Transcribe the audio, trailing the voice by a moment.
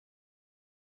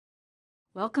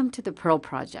Welcome to the Pearl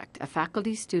Project, a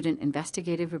faculty-student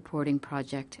investigative reporting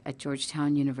project at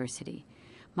Georgetown University.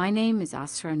 My name is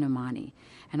Asra Nomani,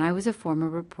 and I was a former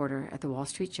reporter at the Wall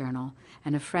Street Journal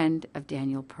and a friend of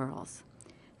Daniel Pearl's.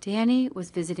 Danny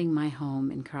was visiting my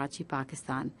home in Karachi,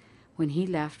 Pakistan, when he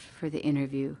left for the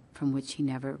interview from which he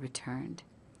never returned.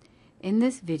 In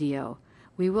this video,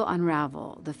 we will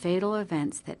unravel the fatal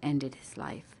events that ended his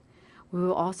life. We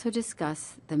will also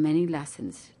discuss the many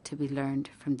lessons to be learned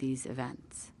from these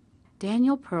events.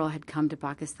 Daniel Pearl had come to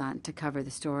Pakistan to cover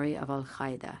the story of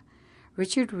Al-Qaeda.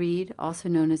 Richard Reid, also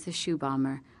known as the Shoe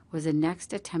Bomber, was the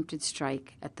next attempted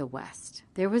strike at the West.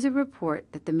 There was a report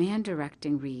that the man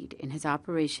directing Reid in his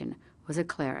operation was a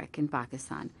cleric in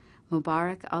Pakistan,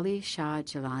 Mubarak Ali Shah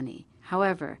Jilani.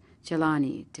 However,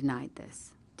 Jilani denied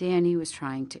this. Danny was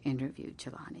trying to interview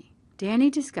Jilani.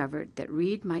 Danny discovered that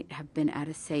Reid might have been at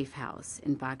a safe house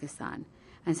in Pakistan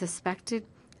and suspected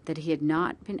that he had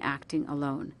not been acting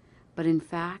alone, but in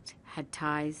fact had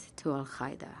ties to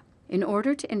Al-Qaeda. In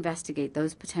order to investigate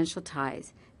those potential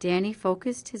ties, Danny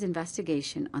focused his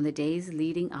investigation on the days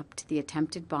leading up to the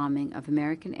attempted bombing of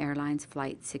American Airlines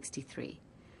Flight 63.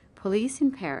 Police in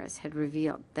Paris had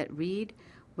revealed that Reid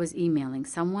was emailing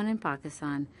someone in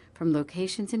Pakistan from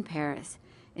locations in Paris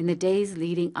in the days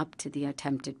leading up to the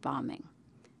attempted bombing.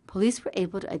 Police were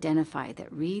able to identify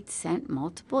that Reid sent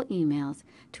multiple emails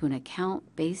to an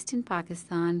account based in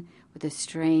Pakistan with a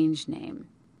strange name.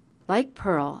 Like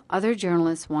Pearl, other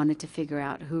journalists wanted to figure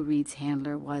out who Reid's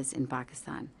handler was in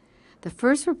Pakistan. The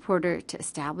first reporter to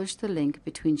establish the link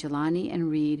between Jilani and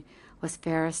Reid was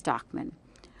Farah Stockman,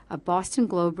 a Boston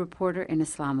Globe reporter in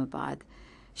Islamabad.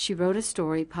 She wrote a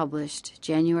story published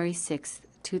January 6,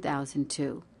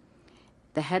 2002.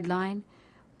 The headline,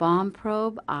 Bomb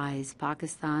Probe Eyes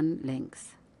Pakistan Links.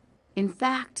 In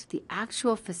fact, the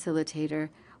actual facilitator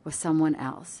was someone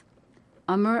else,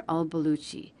 Umar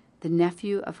al-Baluchi, the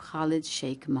nephew of Khalid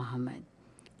Sheikh Mohammed.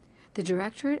 The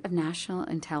Directorate of National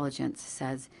Intelligence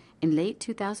says in late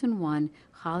 2001,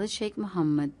 Khalid Sheikh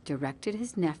Mohammed directed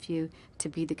his nephew to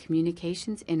be the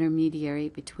communications intermediary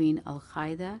between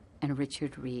Al-Qaeda and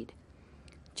Richard Reid.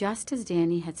 Just as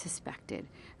Danny had suspected,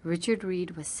 Richard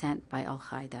Reid was sent by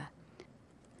Al-Qaeda.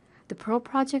 The Pearl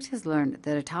Project has learned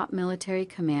that a top military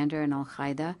commander in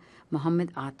Al-Qaeda,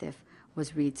 Mohammed Atif,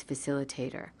 was Reid's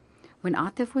facilitator. When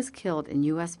Atif was killed in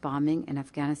U.S. bombing in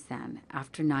Afghanistan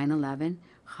after 9/11,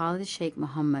 Khalid Sheikh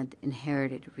Mohammed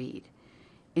inherited Reid.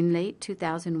 In late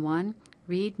 2001,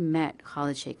 Reid met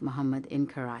Khalid Sheikh Mohammed in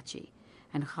Karachi,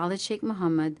 and Khalid Sheikh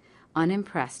Mohammed,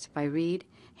 unimpressed by Reid,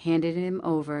 handed him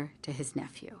over to his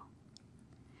nephew.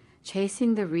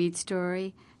 Chasing the Reid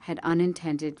story had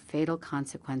unintended fatal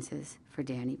consequences for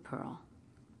Danny Pearl.